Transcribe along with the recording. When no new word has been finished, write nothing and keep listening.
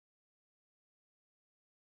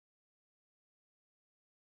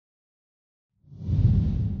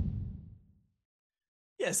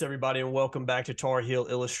Yes, everybody, and welcome back to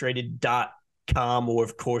TarHeelIllustrated.com, or,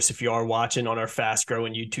 of course, if you are watching on our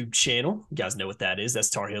fast-growing YouTube channel, you guys know what that is.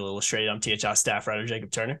 That's Tar Heel Illustrated. I'm THI staff writer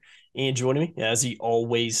Jacob Turner, and joining me, as he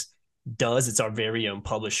always does, it's our very own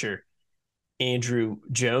publisher, Andrew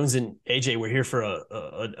Jones. And AJ, we're here for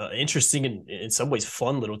a interesting and in some ways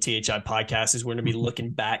fun little THI podcast. As we're going to be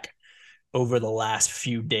looking back over the last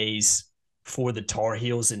few days for the Tar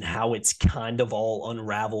Heels and how it's kind of all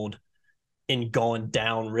unraveled and gone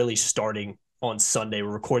down, really starting on Sunday. We're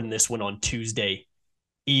recording this one on Tuesday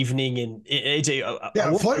evening. And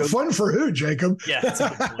AJ, fun for who, Jacob? Yeah, that's a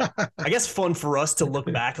good point. I guess fun for us to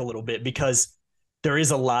look back a little bit because there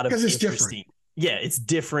is a lot of interesting. Different. Yeah, it's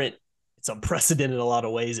different. It's unprecedented in a lot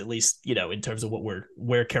of ways, at least, in terms of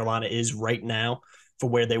where Carolina is right now for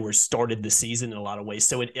where they were started the season in a lot of ways.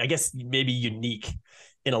 So I guess maybe unique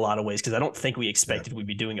in a lot of ways, because I don't think we expected we'd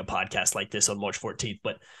be doing a podcast like this on March 14th,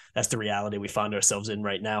 but that's the reality we find ourselves in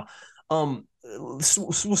right now. We'll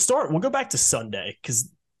go back to Sunday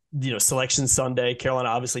because, Selection Sunday, Carolina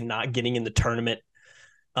obviously not getting in the tournament.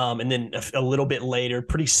 And then a little bit later,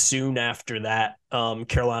 pretty soon after that,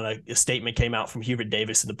 Carolina, a statement came out from Hubert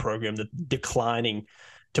Davis in the program that declining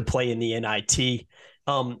to play in the NIT.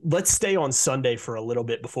 Let's stay on Sunday for a little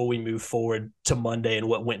bit before we move forward to Monday and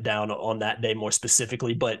what went down on that day more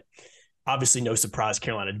specifically. But obviously, no surprise,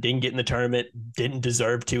 Carolina didn't get in the tournament, didn't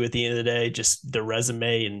deserve to at the end of the day. Just the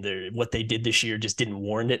resume and what they did this year just didn't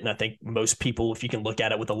warrant it. And I think most people, if you can look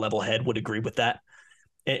at it with a level head, would agree with that.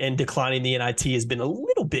 And declining the NIT has been a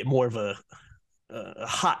little bit more of a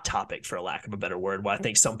hot topic, for a lack of a better word, where I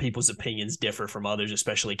think some people's opinions differ from others,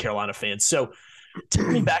 especially Carolina fans. So take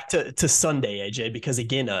me back to Sunday, AJ, because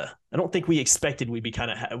again, I don't think we expected we'd be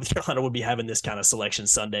Carolina would be having this kind of Selection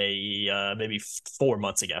Sunday maybe 4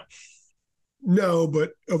 months ago. No,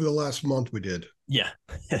 but over the last month we did. Yeah.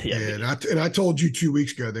 And I told you 2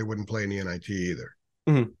 weeks ago they wouldn't play in the NIT either.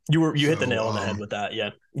 Mm-hmm. You hit the nail on the head with that. Yeah,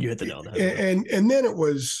 you hit the nail on the head. And then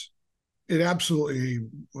it absolutely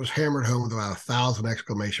was hammered home with about 1,000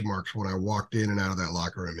 exclamation marks when I walked in and out of that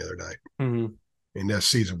locker room the other night. Mm-hmm. And that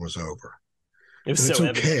season was over. It's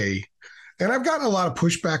okay. And I've gotten a lot of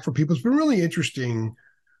pushback from people. It's been really interesting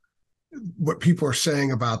what people are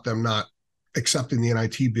saying about them not accepting the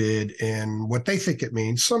NIT bid and what they think it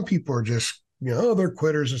means. Some people are just, they're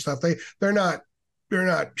quitters and stuff. They're not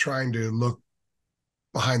trying to look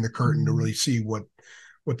behind the curtain to really see what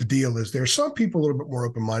the deal is there. Some people are a little bit more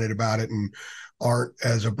open-minded about it and aren't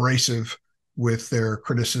as abrasive with their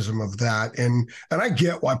criticism of that. And I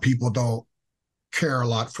get why people don't care a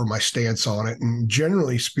lot for my stance on it. And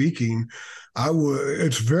generally speaking,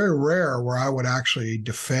 it's very rare where I would actually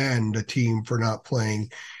defend a team for not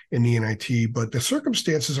playing in the NIT, but the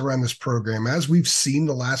circumstances around this program, as we've seen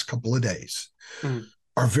the last couple of days,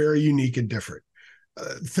 are very unique and different.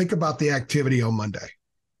 Think about the activity on Monday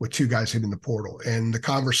with two guys hitting the portal and the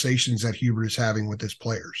conversations that Hubert is having with his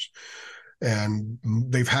players. And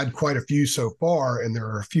they've had quite a few so far, and there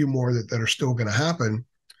are a few more that are still going to happen.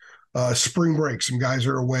 Spring break, some guys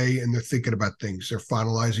are away and they're thinking about things. They're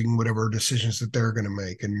finalizing whatever decisions that they're going to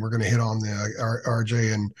make. And we're going to hit on the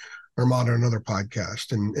RJ and Armando another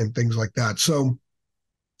podcast and things like that. So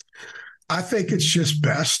I think it's just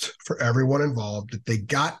best for everyone involved that they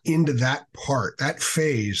got into that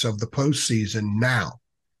phase of the postseason now,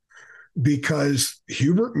 because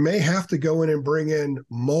Hubert may have to go in and bring in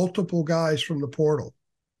multiple guys from the portal.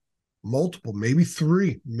 Multiple, maybe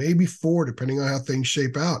 3, maybe 4, depending on how things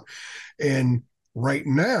shape out. And right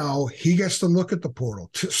now, he gets to look at the portal.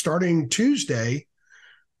 Starting Tuesday,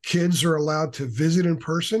 kids are allowed to visit in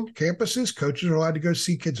person. Campuses, coaches are allowed to go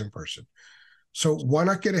see kids in person. So why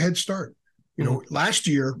not get a head start? Last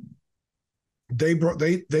year, they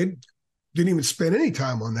didn't even spend any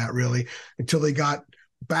time on that really until they got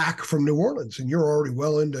back from New Orleans, and you're already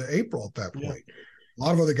well into April at that point. Yeah. A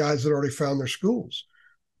lot of other guys had already found their schools.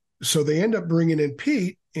 So they end up bringing in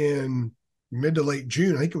Pete in mid to late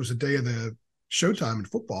June. I think it was the day of the showtime in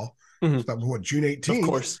football. Mm-hmm. So that was June 18th. Of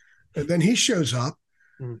course. And then he shows up,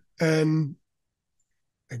 and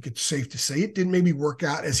I think it's safe to say it didn't maybe work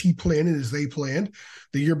out as he planned and as they planned.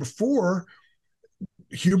 The year before,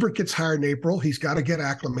 Hubert gets hired in April. He's got to get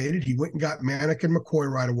acclimated. He went and got Manick and McKoy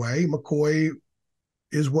right away. McKoy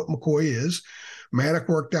is what McKoy is. Manick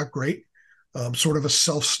worked out great. Sort of a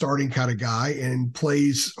self-starting kind of guy, and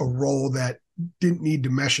plays a role that didn't need to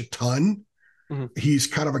mesh a ton. Mm-hmm. He's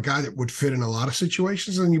kind of a guy that would fit in a lot of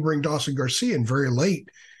situations. And then you bring Dawson Garcia in very late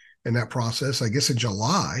in that process, I guess in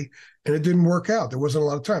July, and it didn't work out. There wasn't a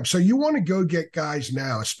lot of time. So you want to go get guys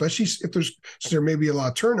now, especially if there may be a lot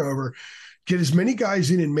of turnover, get as many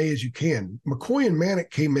guys in May as you can. McKoy and Manick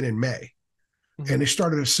came in May. and they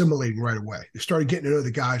started assimilating right away. They started getting to know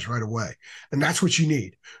the guys right away. And that's what you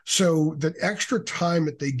need. So the extra time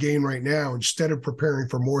that they gain right now, instead of preparing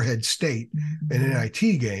for Morehead State, an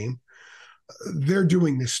NIT game, they're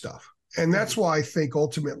doing this stuff. And that's why I think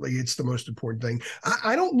ultimately it's the most important thing.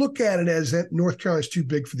 I don't look at it as that North Carolina's too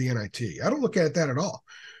big for the NIT. I don't look at it that at all.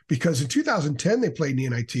 Because in 2010, they played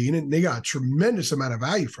in the NIT and they got a tremendous amount of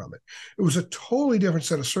value from it. It was a totally different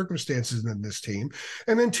set of circumstances than this team.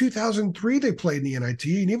 And then 2003, they played in the NIT.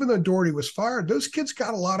 And even though Doherty was fired, those kids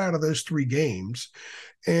got a lot out of those 3 games.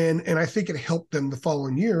 And I think it helped them the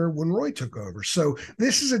following year when Roy took over. So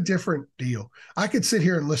this is a different deal. I could sit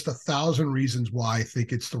here and list 1,000 reasons why I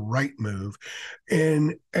think it's the right move.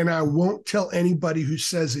 And I won't tell anybody who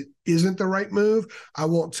says it isn't the right move. I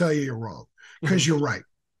won't tell you you're wrong, because you're right.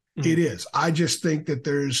 It is. I just think that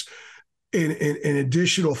there's an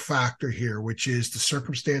additional factor here, which is the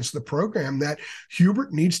circumstance of the program that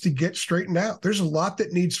Hubert needs to get straightened out. There's a lot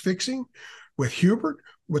that needs fixing with Hubert,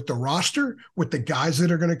 with the roster, with the guys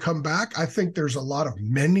that are going to come back. I think there's a lot of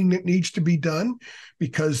mending that needs to be done,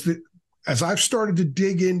 because as I've started to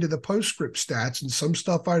dig into the postscript stats and some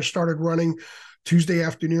stuff I started running Tuesday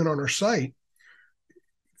afternoon on our site,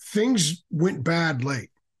 things went bad late.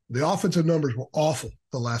 The offensive numbers were awful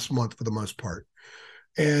the last month for the most part.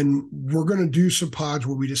 And we're going to do some pods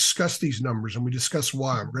where we discuss these numbers and we discuss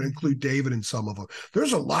why. We're going to include David in some of them.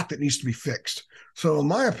 There's a lot that needs to be fixed. So in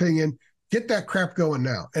my opinion, get that crap going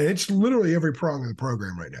now. And it's literally every prong of the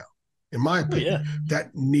program right now. In my opinion,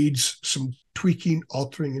 that needs some tweaking,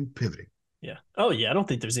 altering, and pivoting. Yeah. Oh, yeah. I don't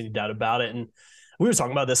think there's any doubt about it. And we were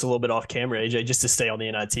talking about this a little bit off camera, AJ, just to stay on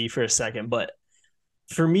the NIT for a second. But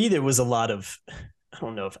for me, there was a lot of, I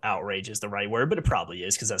don't know if outrage is the right word, but it probably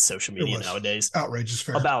is, because that's social media nowadays. Outrage is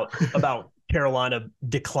fair. About Carolina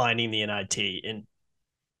declining the NIT. And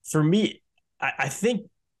for me, I think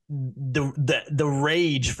the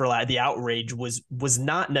rage, for the outrage was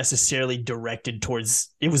not necessarily directed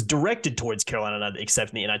towards, it was directed towards Carolina not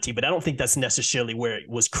accepting the NIT, but I don't think that's necessarily where it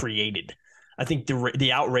was created. I think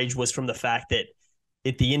the outrage was from the fact that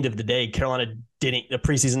at the end of the day, Carolina the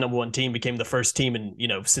preseason #1 team became the first team,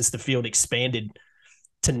 and since the field expanded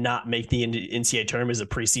to not make the NCAA tournament as a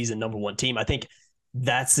preseason #1 team. I think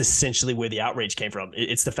that's essentially where the outrage came from.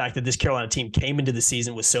 It's the fact that this Carolina team came into the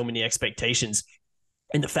season with so many expectations.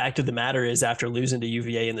 And the fact of the matter is, after losing to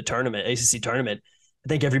UVA in the tournament, ACC tournament, I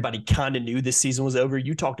think everybody kind of knew this season was over.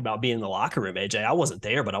 You talked about being in the locker room, AJ. I wasn't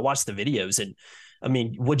there, but I watched the videos. And I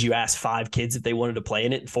mean, would you ask 5 kids if they wanted to play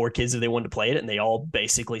in it and 4 kids if they wanted to play in it? And they all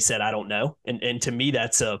basically said, I don't know. And to me,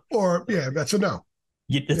 that's a no.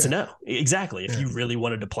 It's a no. Exactly. If you really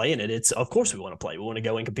wanted to play in it, it's of course we want to play. We want to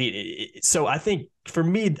go and compete. So I think for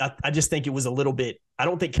me, I just think it was a little bit, I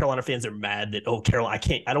don't think Carolina fans are mad that,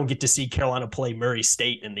 I don't get to see Carolina play Murray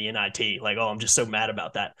State in the NIT. Like, I'm just so mad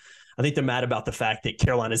about that. I think they're mad about the fact that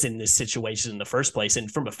Carolina's in this situation in the first place.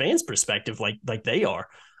 And from a fan's perspective, like they are,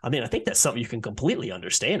 I mean, I think that's something you can completely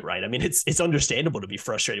understand, right? I mean, it's understandable to be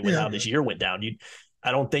frustrated with how this year went down. I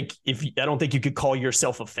don't think you could call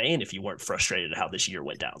yourself a fan if you weren't frustrated at how this year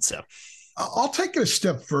went down. So I'll take it a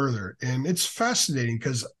step further, and it's fascinating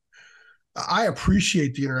because I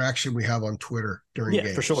appreciate the interaction we have on Twitter during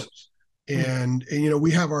games. For sure. And we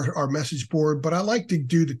have our message board, but I like to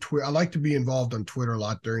do I like to be involved on Twitter a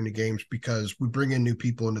lot during the games because we bring in new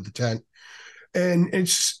people into the tent, and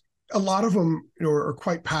it's a lot of them are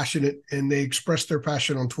quite passionate, and they express their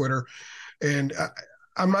passion on Twitter. And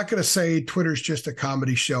I'm not going to say Twitter's just a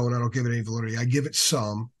comedy show and I don't give it any validity. I give it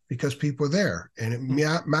some because people are there and it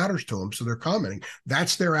matters to them. So they're commenting.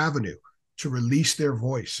 That's their avenue to release their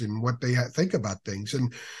voice and what they think about things.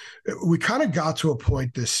 And we kind of got to a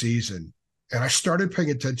point this season, and I started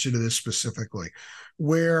paying attention to this specifically,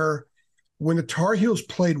 where when the Tar Heels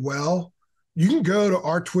played well, you can go to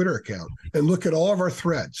our Twitter account and look at all of our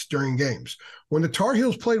threads during games. When the Tar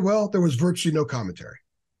Heels played well, there was virtually no commentary.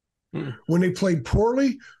 When they played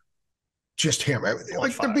poorly, just hammer.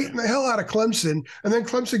 Like they're beating the hell out of Clemson, and then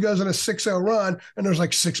Clemson goes on a 6-0 run, and there's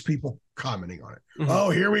like 6 people commenting on it.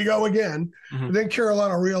 Oh, here we go again. And then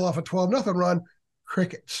Carolina reel off a 12-0 run,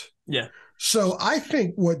 crickets. Yeah. So I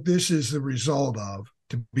think what this is the result of,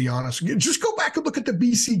 to be honest, just go back and look at the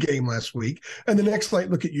BC game last week, and the next night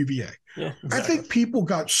look at UVA. Yeah, exactly. I think people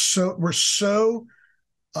were so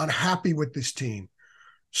unhappy with this team,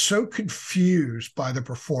 so confused by the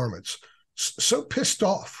performance, so pissed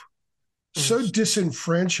off, so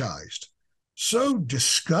disenfranchised, so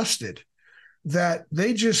disgusted that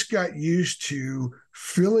they just got used to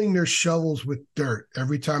filling their shovels with dirt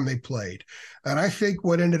every time they played. And I think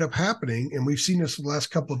what ended up happening, and we've seen this in the last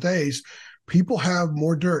couple of days, people have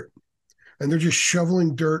more dirt. and they're just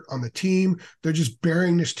shoveling dirt on the team. They're just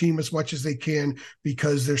burying this team as much as they can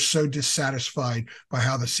because they're so dissatisfied by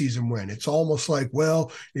how the season went. It's almost like,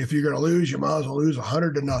 well, if you're going to lose, you might as well lose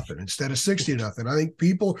 100-0 instead of 60-0. I think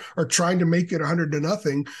people are trying to make it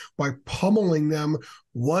 100-0 by pummeling them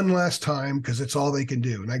one last time because it's all they can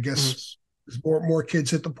do. And I guess as more kids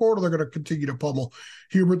hit the portal, they're going to continue to pummel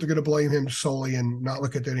Hubert. They're going to blame him solely and not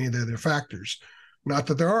look at any of the other factors. Not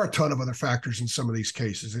that there are a ton of other factors in some of these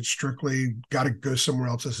cases. It's strictly got to go somewhere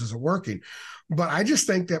else. This isn't working. But I just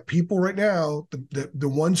think that people right now, the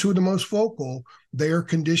ones who are the most vocal, they are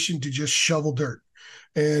conditioned to just shovel dirt.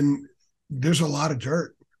 And there's a lot of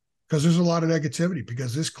dirt because there's a lot of negativity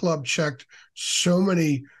because this club checked so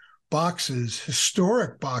many boxes,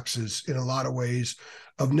 historic boxes in a lot of ways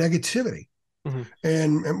of negativity.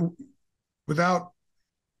 And without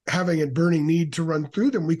having a burning need to run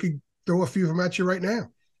through them, we could throw a few of them at you right now.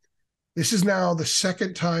 This is now the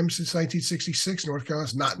second time since 1966 North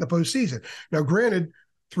Carolina's not in the postseason. Now, granted,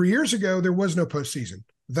 3 years ago, there was no postseason.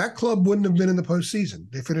 That club wouldn't have been in the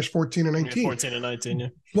postseason. They finished 14-19. Yeah, 14-19, yeah.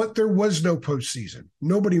 But there was no postseason.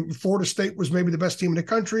 Florida State was maybe the best team in the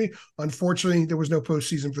country. Unfortunately, there was no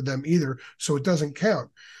postseason for them either, so it doesn't count.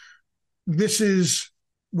 This is,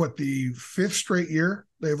 the fifth straight year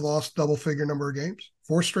they've lost double-figure number of games.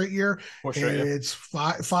 Fourth straight year, it's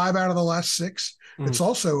five out of the last six. It's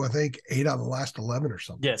also, I think, 8 out of the last 11 or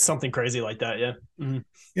something. Yeah, something crazy like that. Yeah.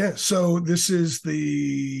 Yeah. So this is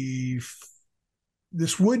they've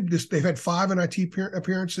had 5 NIT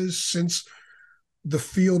appearances since the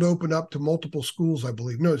field opened up to multiple schools, I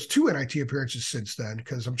believe. No, it's 2 NIT appearances since then,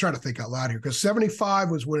 because I'm trying to think out loud here, because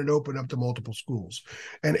 75 was when it opened up to multiple schools.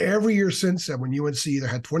 And every year since then, when UNC either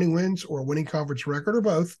had 20 wins or a winning conference record or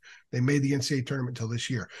both, they made the NCAA tournament until this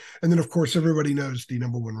year. And then, of course, everybody knows the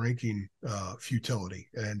number 1 ranking futility.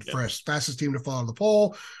 And fastest team to fall out of the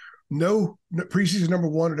poll. No preseason number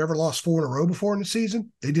 1 had ever lost 4 in a row before in the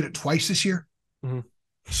season. They did it twice this year.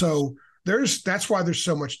 So that's why there's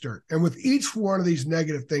so much dirt. And with each one of these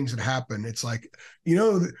negative things that happen, it's like,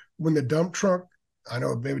 when the dump truck, I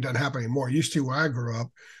know maybe it doesn't happen anymore. It used to when I grew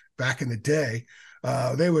up back in the day,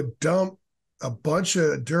 they would dump a bunch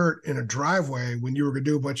of dirt in a driveway when you were going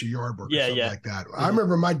to do a bunch of yard work or something like that. I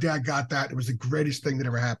remember my dad got that. It was the greatest thing that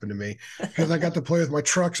ever happened to me because I got to play with my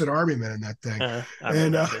trucks at Army Men in that thing.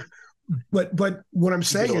 But what I'm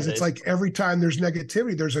saying is, it's like every time there's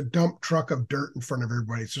negativity, there's a dump truck of dirt in front of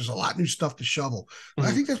everybody. So there's a lot of new stuff to shovel.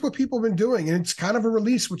 I think that's what people have been doing. And it's kind of a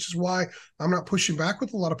release, which is why I'm not pushing back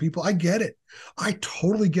with a lot of people. I get it. I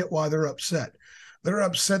totally get why they're upset. They're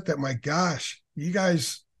upset that, my gosh, you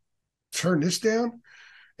guys turn this down.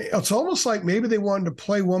 It's almost like maybe they wanted to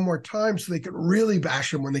play one more time so they could really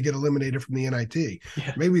bash them when they get eliminated from the NIT.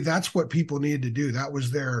 Yeah. Maybe that's what people needed to do. That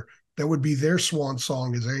would be their swan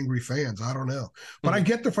song as angry fans. I don't know. But I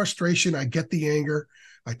get the frustration. I get the anger.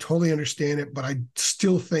 I totally understand it. But I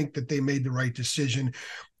still think that they made the right decision.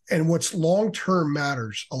 And what's long-term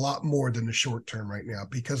matters a lot more than the short-term right now,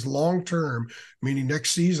 because long-term, meaning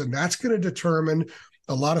next season, that's going to determine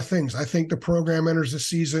a lot of things. I think the program enters the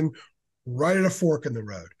season right at a fork in the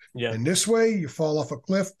road. Yeah. And this way you fall off a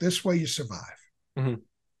cliff. This way you survive.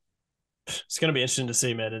 It's going to be interesting to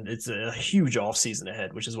see, man. And it's a huge offseason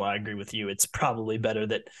ahead, which is why I agree with you. It's probably better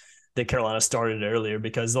that Carolina started earlier,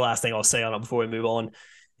 because the last thing I'll say on it before we move on,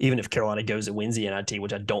 even if Carolina goes and wins the NIT,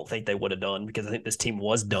 which I don't think they would have done, because I think this team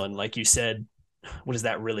was done. Like you said, what does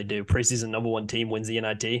that really do? Preseason number 1 team wins the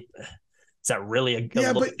NIT. Is that really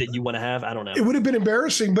a look that you want to have? I don't know. It would have been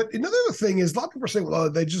embarrassing. But another thing is, a lot of people are saying,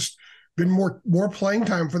 well, they just been more playing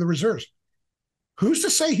time for the reserves. Who's to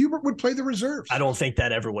say Hubert would play the reserves? I don't think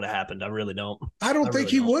that ever would have happened. I really don't. I don't think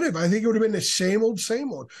he would have. I think it would have been the same old.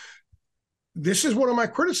 This is one of my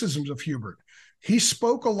criticisms of Hubert. He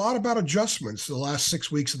spoke a lot about adjustments the last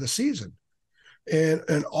 6 weeks of the season, and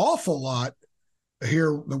an awful lot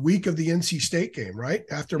here the week of the NC State game, right?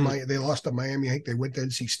 After they lost to Miami, I think they went to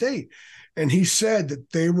NC State. And he said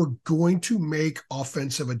that they were going to make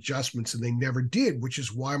offensive adjustments, and they never did, which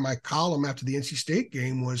is why my column after the NC State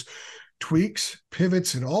game was tweaks,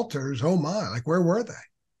 pivots, and alters. Oh my, like, where were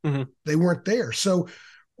they? They weren't there. So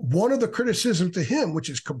one of the criticisms to him, which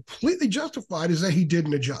is completely justified, is that he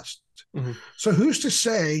didn't adjust. So who's to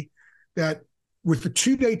say that with the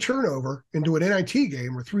 2-day turnover into an NIT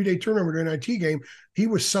game or 3-day turnover to an NIT game, he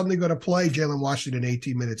was suddenly going to play Jalen Washington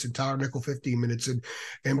 18 minutes and Tyler Nickel 15 minutes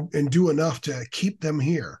and do enough to keep them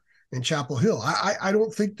here in Chapel Hill? I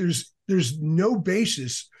don't think there's no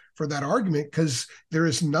basis for that argument, because there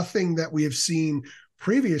is nothing that we have seen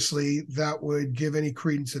previously that would give any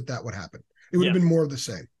credence that would happen. It would have been more of the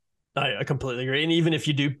same. I completely agree. And even if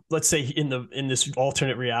you do, let's say in this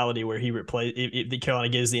alternate reality where he replays, if the Carolina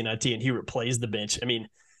gives the NIT and he replays the bench, I mean,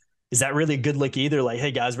 is that really a good look either? Like,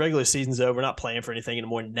 hey guys, regular season's over, we're not playing for anything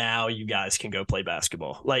anymore. Now you guys can go play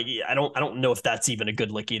basketball. Like, I don't know if that's even a good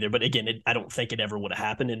look either. But again, I don't think it ever would have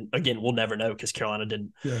happened. And again, we'll never know because Carolina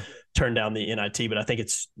didn't turn down the NIT. But I think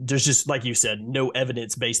there's just, like you said, no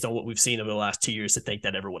evidence based on what we've seen over the last 2 years to think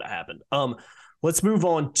that ever would have happened. Let's move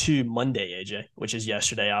on to Monday, AJ, which is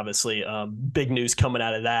yesterday, obviously. Big news coming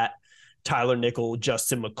out of that. Tyler Nickel,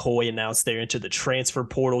 Justin McKoy announced they're into the transfer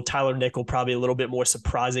portal. Tyler Nickel probably a little bit more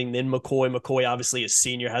surprising than McKoy. McKoy, obviously, a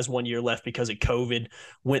senior, has 1 year left because of COVID,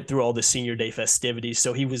 went through all the senior day festivities.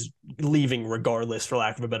 So he was leaving regardless, for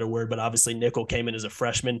lack of a better word. But obviously, Nickel came in as a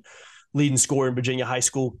freshman, leading scorer in Virginia high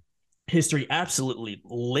school history, absolutely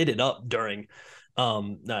lit it up during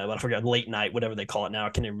I forgot, late night, whatever they call it now. I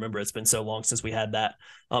can't even remember. It's been so long since we had that.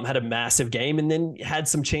 Had a massive game and then had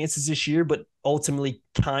some chances this year, but ultimately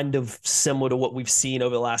kind of similar to what we've seen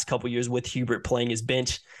over the last couple of years with Hubert playing his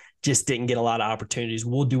bench. Just didn't get a lot of opportunities.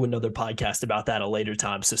 We'll do another podcast about that at a later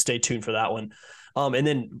time, so stay tuned for that one. And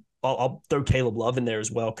then I'll throw Caleb Love in there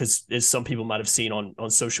as well, because as some people might have seen on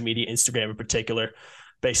social media, Instagram in particular,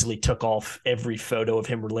 basically took off every photo of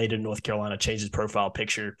him related to North Carolina, changed his profile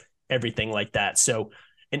picture, everything like that. So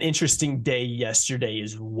an interesting day yesterday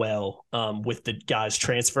as well, with the guys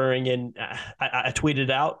transferring. And I tweeted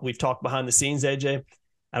out, we've talked behind the scenes, AJ.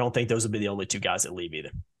 I don't think those will be the only two guys that leave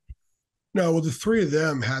either. No, well, the three of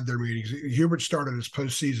them had their meetings. Hubert started his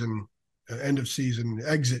postseason, end of season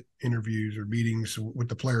exit interviews or meetings with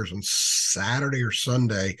the players on Saturday or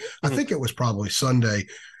Sunday. Mm-hmm. I think it was probably Sunday.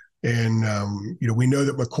 And, we know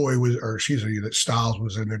that McKoy that Styles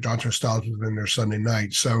was in there. Johnson Styles was in there Sunday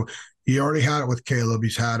night. So he already had it with Caleb.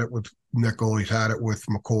 He's had it with Nickel. He's had it with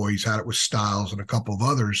McKoy. He's had it with Styles and a couple of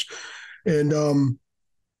others. And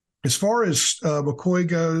as far as McKoy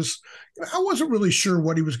goes, I wasn't really sure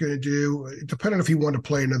what he was going to do. Depending if he wanted to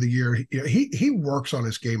play another year, he works on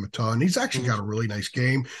his game a ton. He's actually got a really nice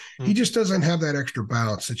game. He just doesn't have that extra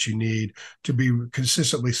bounce that you need to be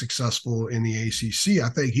consistently successful in the ACC. I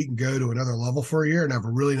think he can go to another level for a year and have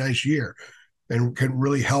a really nice year and can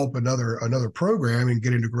really help another program and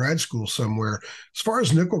get into grad school somewhere. As far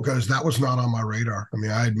as Nickel goes, that was not on my radar. I mean,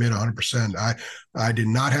 I admit 100%. I did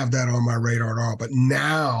not have that on my radar at all. But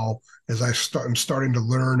now, as I'm starting to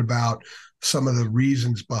learn about some of the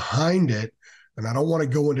reasons behind it, and I don't want to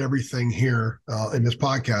go into everything here in this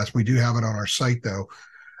podcast. We do have it on our site, though.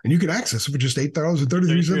 And you can access it for just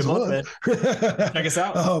 $8,033 a month. Check us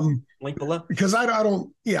out. Link below. Because I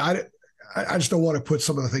just don't want to put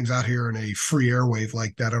some of the things out here in a free airwave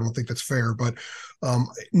like that. I don't think that's fair. But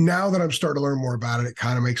now that I'm starting to learn more about it, it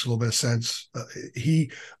kind of makes a little bit of sense.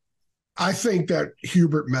 I think that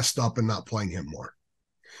Hubert messed up in not playing him more.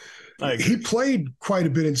 He played quite a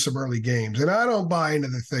bit in some early games, and I don't buy into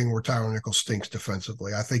the thing where Tyler Nickel stinks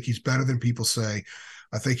defensively. I think he's better than people say.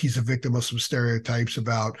 I think he's a victim of some stereotypes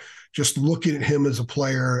about just looking at him as a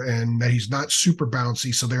player and that he's not super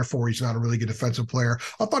bouncy, so therefore he's not a really good defensive player.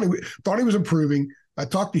 I thought he was improving. I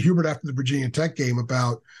talked to Hubert after the Virginia Tech game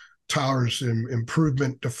about Tyler's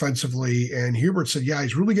improvement defensively, and Hubert said, yeah,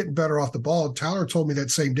 he's really getting better off the ball. And Tyler told me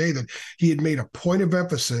that same day that he had made a point of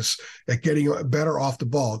emphasis at getting better off the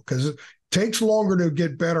ball because it takes longer to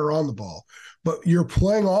get better on the ball. But you're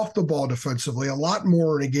playing off the ball defensively a lot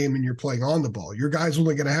more in a game than you're playing on the ball. Your guy's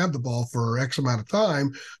only going to have the ball for X amount of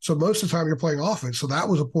time. So most of the time you're playing offense. So that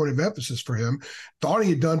was a point of emphasis for him. Thought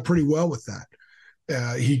he had done pretty well with that.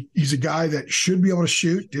 He's a guy that should be able to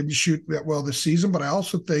shoot, didn't shoot that well this season. But I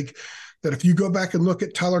also think that if you go back and look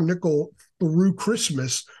at Tyler Nickel through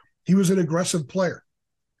Christmas, he was an aggressive player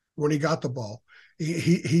when he got the ball.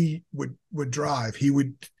 He would drive. He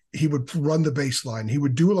would run the baseline. He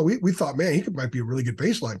would do it. We thought, man, he might be a really good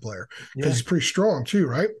baseline player because he's pretty strong too,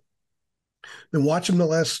 right? Then watch him the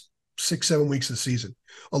last 6-7 weeks of the season.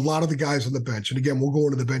 A lot of the guys on the bench, and again, we'll go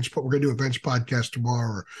into the bench, but we're going to do a bench podcast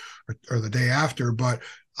tomorrow or the day after. But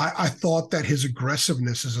I thought that his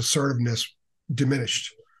aggressiveness, his assertiveness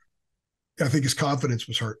diminished. I think his confidence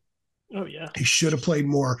was hurt. Oh, yeah. He should have played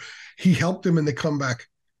more. He helped him in the comeback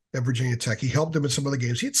at Virginia Tech. He helped him in some of the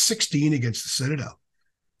games. He had 16 against the Citadel.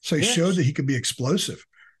 So he showed that he could be explosive.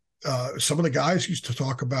 Some of the guys used to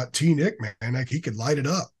talk about Nick, man, like he could light it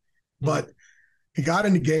up. But he got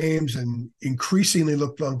into games and increasingly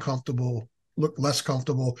looked uncomfortable, looked less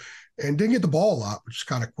comfortable, and didn't get the ball a lot, which is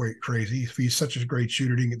kind of quite crazy. If he's such a great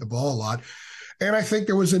shooter, didn't get the ball a lot. And I think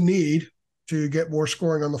there was a need to get more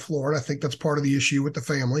scoring on the floor. And I think that's part of the issue with the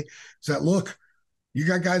family is that, look, you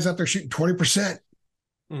got guys out there shooting 20%.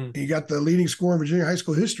 You got the leading scorer in Virginia high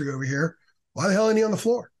school history over here. Why the hell ain't he on the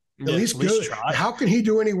floor? At least least go. try. How can he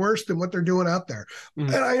do any worse than what they're doing out there?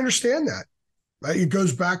 And I understand that. Right? It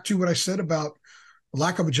goes back to what I said about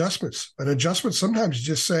lack of adjustments. An adjustment sometimes is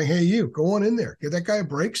just saying, hey, you go on in there, give that guy a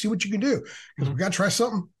break, see what you can do. Because we got to try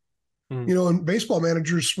something. And baseball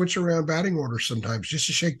managers switch around batting orders sometimes just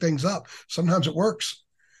to shake things up. Sometimes it works.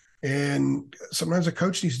 And sometimes a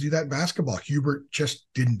coach needs to do that in basketball. Hubert just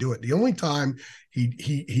didn't do it. The only time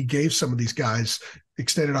he gave some of these guys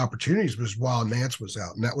extended opportunities was while Nance was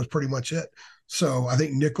out, and that was pretty much it. So I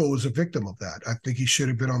think Nickel was a victim of that. I think he should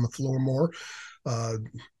have been on the floor more.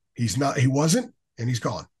 He's not. He wasn't, and he's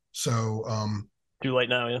gone. So too late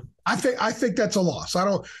now. Yeah, I think that's a loss. I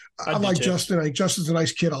like too. Justin. I think Justin's a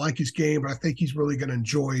nice kid. I like his game, but I think he's really going to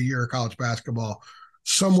enjoy a year of college basketball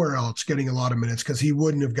somewhere else, getting a lot of minutes, because he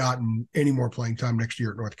wouldn't have gotten any more playing time next year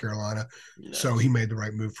at North Carolina. No. So he made the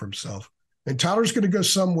right move for himself. And Tyler's going to go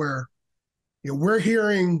somewhere. We're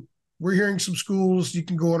hearing some schools. You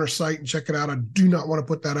can go on our site and check it out. I do not want to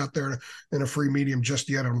put that out there in a free medium just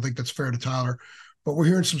yet. I don't think that's fair to Tyler. But we're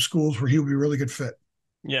hearing some schools where he would be a really good fit.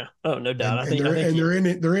 Yeah. Oh, no doubt. They're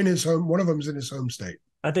in his home. One of them is in his home state.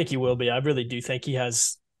 I think he will be. I really do think he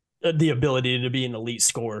has the ability to be an elite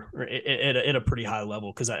scorer at a pretty high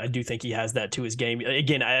level, because I do think he has that to his game.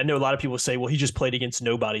 Again, I know a lot of people say, well, he just played against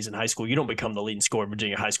nobodies in high school. You don't become the leading scorer in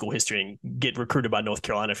Virginia high school history and get recruited by North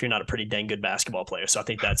Carolina if you're not a pretty dang good basketball player. So I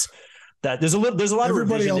think that there's a lot of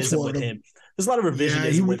revisionism with him. There's a lot of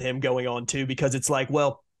revisionism with him going on too, because it's like,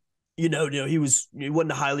 well, he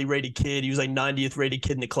wasn't a highly rated kid. He was like 90th rated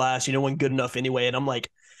kid in the class. Wasn't good enough anyway. And I'm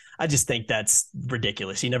like, I just think that's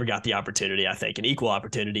ridiculous. He never got the opportunity, I think, an equal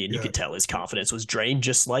opportunity. And you could tell his confidence was drained,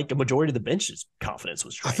 just like a majority of the bench's confidence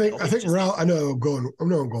was drained. I think Ralph, I know I'm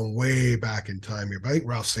going way back in time here, but I think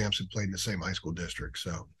Ralph Sampson played in the same high school district.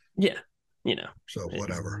 So, yeah, So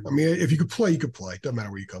whatever. I mean, if you could play, you could play. Doesn't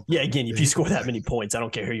matter where you come from. Yeah, again, if you score that many points, I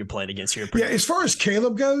don't care who you're playing against. As far as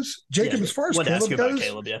Caleb goes, Jacob, as far as Caleb goes.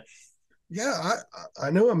 Caleb,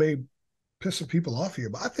 I know I may piss some people off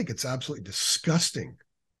here, but I think it's absolutely disgusting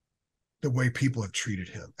the way people have treated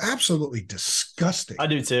him. Absolutely disgusting. I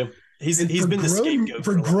do too. He's been the scapegoat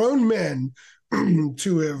for grown men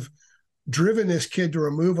to have driven this kid to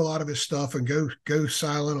remove a lot of his stuff and go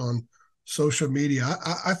silent on social media.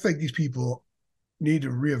 I think these people need to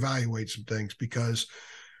reevaluate some things, because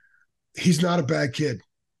he's not a bad kid.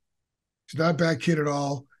 He's not a bad kid at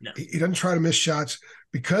all. No. He doesn't try to miss shots.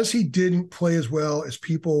 Because he didn't play as well as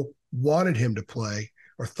people wanted him to play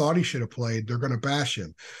or thought he should have played, they're going to bash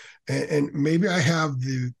him. And maybe I have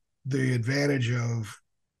the advantage of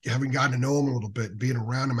having gotten to know him a little bit, being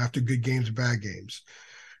around him after good games and bad games.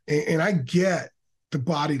 And I get the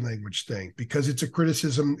body language thing, because it's a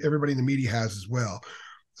criticism everybody in the media has as well.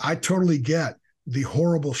 I totally get the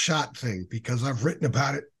horrible shot thing, because I've written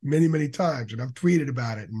about it many, many times, and I've tweeted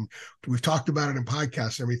about it, and we've talked about it in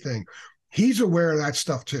podcasts and everything. He's aware of that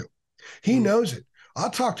stuff too. He knows it. I'll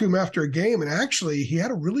talk to him after a game, and actually he had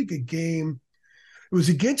a really good game. It was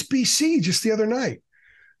against BC just the other night.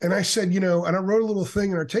 And I said, and I wrote a little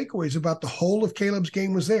thing in our takeaways about the whole of Caleb's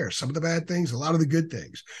game was there. Some of the bad things, a lot of the good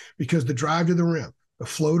things, because the drive to the rim, the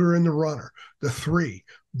floater and the runner, the three,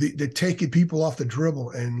 the taking people off the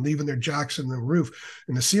dribble and leaving their jocks in the roof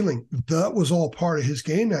and the ceiling, that was all part of his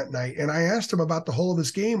game that night. And I asked him about the whole of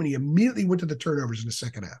his game, and he immediately went to the turnovers in the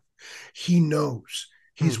second half. He knows.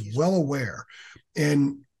 He's well aware.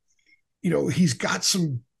 And, he's got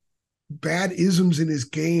some bad isms in his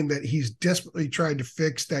game that he's desperately tried to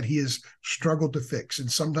fix, that he has struggled to fix.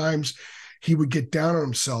 And sometimes he would get down on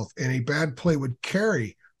himself, and a bad play would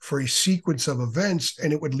carry for a sequence of events,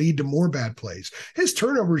 and it would lead to more bad plays. His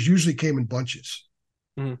turnovers usually came in bunches.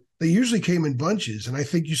 They usually came in bunches, and I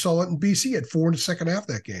think you saw it in BC. He had 4 in the second half of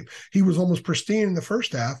that game. He was almost pristine in the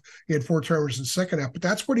first half. He had 4 turnovers in the second half, but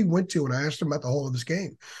that's what he went to, and I asked him about the whole of his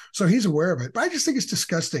game. So he's aware of it. But I just think it's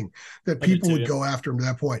disgusting that people would go after him to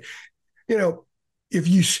that point.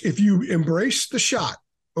 If you embrace the shot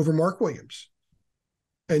over Mark Williams,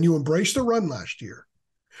 and you embrace the run last year,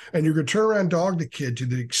 and you're going to turn around dog the kid to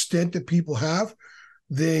the extent that people have,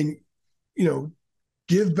 then,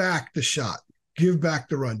 give back the shot. Give back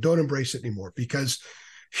the run. Don't embrace it anymore, because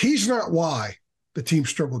he's not why the team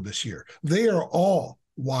struggled this year. They are all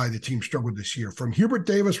why the team struggled this year, from Hubert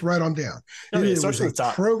Davis right on down. It was a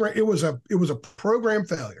program. It was a program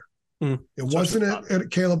failure. It wasn't a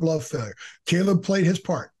Caleb Love failure. Caleb played his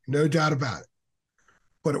part, no doubt about it,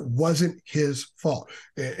 but it wasn't his fault.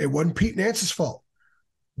 It wasn't Pete Nance's fault.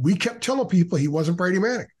 We kept telling people he wasn't Brady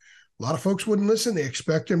Manick. A lot of folks wouldn't listen. They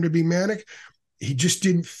expect him to be Manick. He just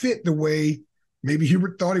didn't fit the way maybe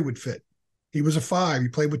Hubert thought he would fit. He was a 5.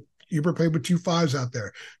 Hubert played with 2 5s out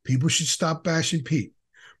there. People should stop bashing Pete.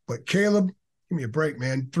 But Caleb, give me a break,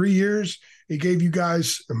 man. 3 years, he gave you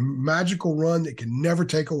guys a magical run that can never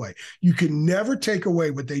take away. You can never take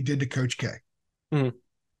away what they did to Coach K. Mm.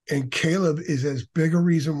 And Caleb is as big a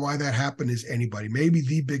reason why that happened as anybody, maybe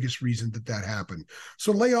the biggest reason that happened.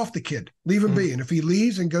 So lay off the kid, leave him be. And if he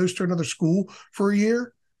leaves and goes to another school for a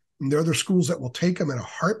year, and there are other schools that will take him in a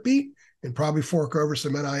heartbeat and probably fork over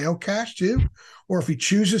some NIL cash too. Or if he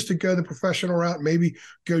chooses to go the professional route, maybe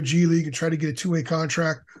go G League and try to get a two-way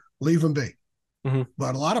contract, leave him be. Mm-hmm.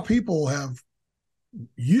 But a lot of people have,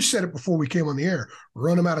 you said it before we came on the air,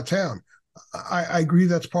 run him out of town. I agree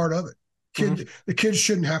that's part of it. The kids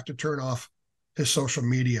shouldn't have to turn off his social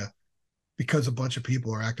media because a bunch of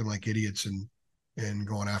people are acting like idiots and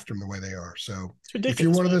going after him the way they are. So if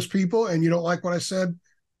you're one of those people and you don't like what I said,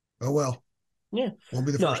 oh well. Yeah. Won't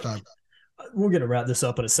be the first time. We're going to wrap this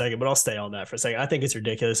up in a second, but I'll stay on that for a second. I think it's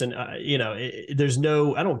ridiculous. And, there's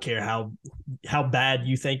I don't care how bad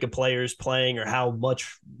you think a player is playing or how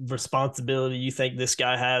much responsibility you think this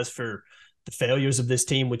guy has for the failures of this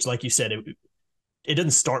team, which, like you said, it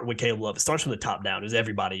doesn't start with Caleb Love. It starts from the top down. Is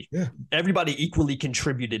everybody equally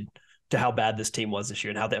contributed to how bad this team was this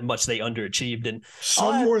year and how that much they underachieved. And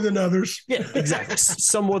some more than others. Yeah, exactly.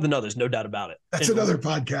 Some more than others, no doubt about it. That's another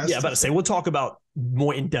podcast. Yeah, I'm about to say, we'll talk about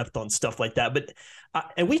more in depth on stuff like that. But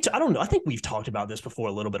I don't know. I think we've talked about this before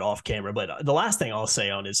a little bit off camera, but the last thing I'll say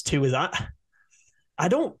on is I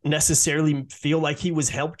don't necessarily feel like he was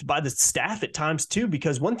helped by the staff at times too,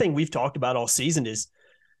 because one thing we've talked about all season is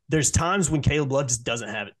there's times when Caleb Love just doesn't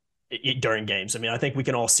have it during games. I mean, I think we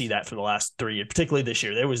can all see that from the last 3 years, particularly this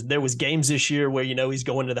year. There was games this year where, he's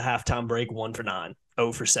going to the halftime break 1 for 9,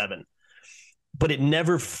 0 for 7, but it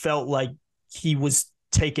never felt like he was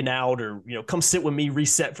taken out or, come sit with me,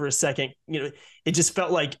 reset for a second. It just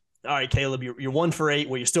felt like, all right, Caleb, you're 1 for 8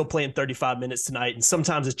 where you're still playing 35 minutes tonight. And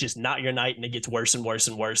sometimes it's just not your night and it gets worse and worse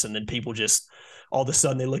and worse. And then people just, all of a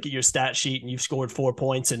sudden they look at your stat sheet and you've scored 4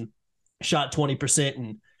 points and shot 20%.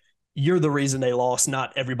 And you're the reason they lost,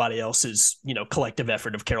 not everybody else's, collective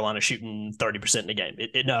effort of Carolina shooting 30% in the game.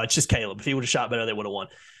 It's just Caleb. If he would have shot better, they would have won.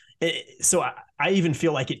 So I even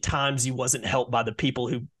feel like at times he wasn't helped by the people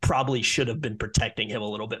who probably should have been protecting him a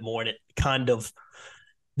little bit more. And it kind of,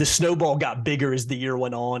 the snowball got bigger as the year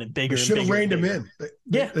went on and bigger. They should have reined him in.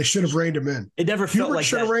 They should have reined him in. It never felt like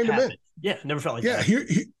should have reined him in. Yeah, never felt like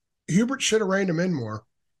that. Hubert should have reined him in more.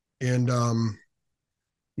 And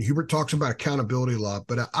Hubert talks about accountability a lot,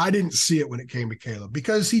 but I didn't see it when it came to Caleb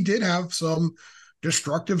because he did have some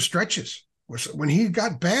destructive stretches. When he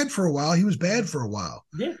got bad for a while, he was bad for a while.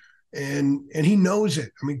 Yeah. And he knows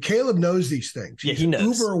it. I mean, Caleb knows these things. He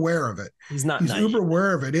knows. Uber aware of it. He's naive. Uber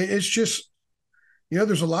aware of it. It's just,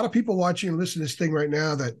 there's a lot of people watching and listening to this thing right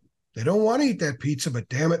now that they don't want to eat that pizza, but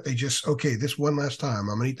damn it, they just, okay, this one last time,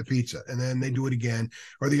 I'm going to eat the pizza. And then they do it again,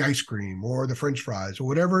 or the ice cream, or the French fries, or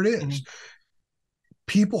whatever it is. Mm-hmm.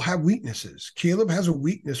 People have weaknesses. Caleb has a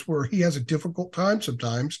weakness where he has a difficult time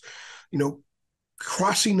sometimes,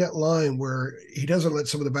 crossing that line where he doesn't let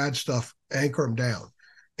some of the bad stuff anchor him down.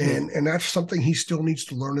 And that's something he still needs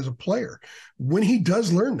to learn as a player. When he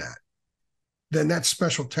does learn that, then that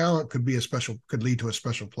special talent could lead to a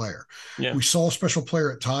special player. Yeah. We saw a special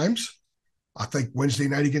player at times. I think Wednesday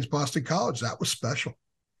night against Boston College, that was special.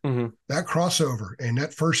 Mm-hmm. That crossover and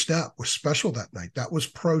that first step was special that night. That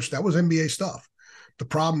was that was NBA stuff. The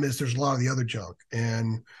problem is there's a lot of the other junk.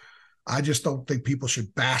 And I just don't think people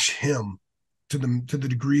should bash him to the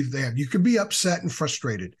degree that they have. You could be upset and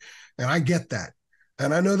frustrated. And I get that.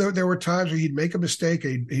 And I know that there were times where he'd make a mistake.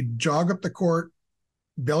 He'd jog up the court,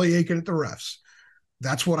 belly aching at the refs.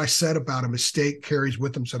 That's what I said about a mistake carries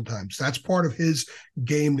with him sometimes. That's part of his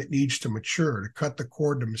game that needs to mature, to cut the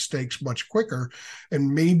cord to mistakes much quicker. And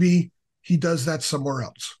maybe he does that somewhere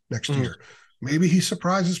else next year. Maybe he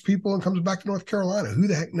surprises people and comes back to North Carolina. Who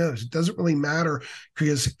the heck knows? It doesn't really matter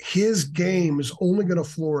because his game is only going to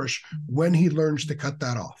flourish when he learns to cut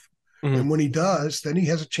that off. Mm-hmm. And when he does, then he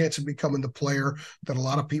has a chance of becoming the player that a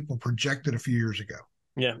lot of people projected a few years ago.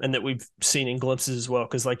 Yeah, and that we've seen in glimpses as well,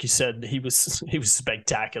 because like you said, he was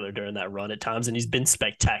spectacular during that run at times, and he's been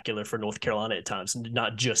spectacular for North Carolina at times, and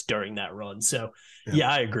not just during that run. So,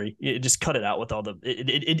 yeah I agree. Just cut it out with all and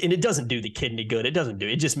it doesn't do the kid any good.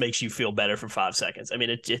 It just makes you feel better for 5 seconds. I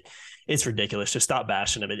mean, it's ridiculous. Just stop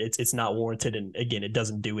bashing him. It's not warranted, and again, it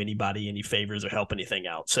doesn't do anybody any favors or help anything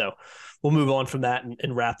out. So we'll move on from that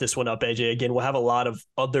and wrap this one up, AJ. Again, we'll have a lot of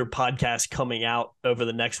other podcasts coming out over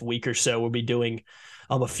the next week or so. We'll be doing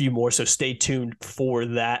a few more, so stay tuned for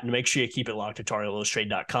that, and make sure you keep it locked to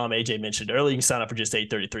TarIllustrated.com. AJ mentioned earlier, you can sign up for just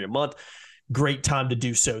 $8.33 a month. great time to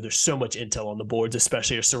do so. There's so much intel on the boards,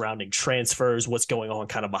 especially surrounding transfers, what's going on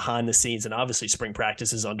kind of behind the scenes. And obviously spring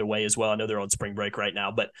practice is underway as well. I know they're on spring break right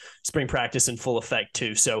now, but spring practice in full effect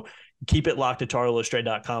too. So keep it locked at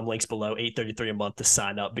TarIllustrated.com. Links below. $8.33 a month to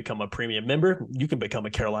sign up, become a premium member. You can become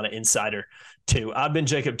a Carolina insider too. I've been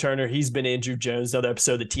Jacob Turner. He's been Andrew Jones. Another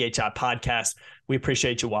episode of the THI podcast. We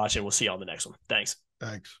appreciate you watching. We'll see you on the next one. Thanks.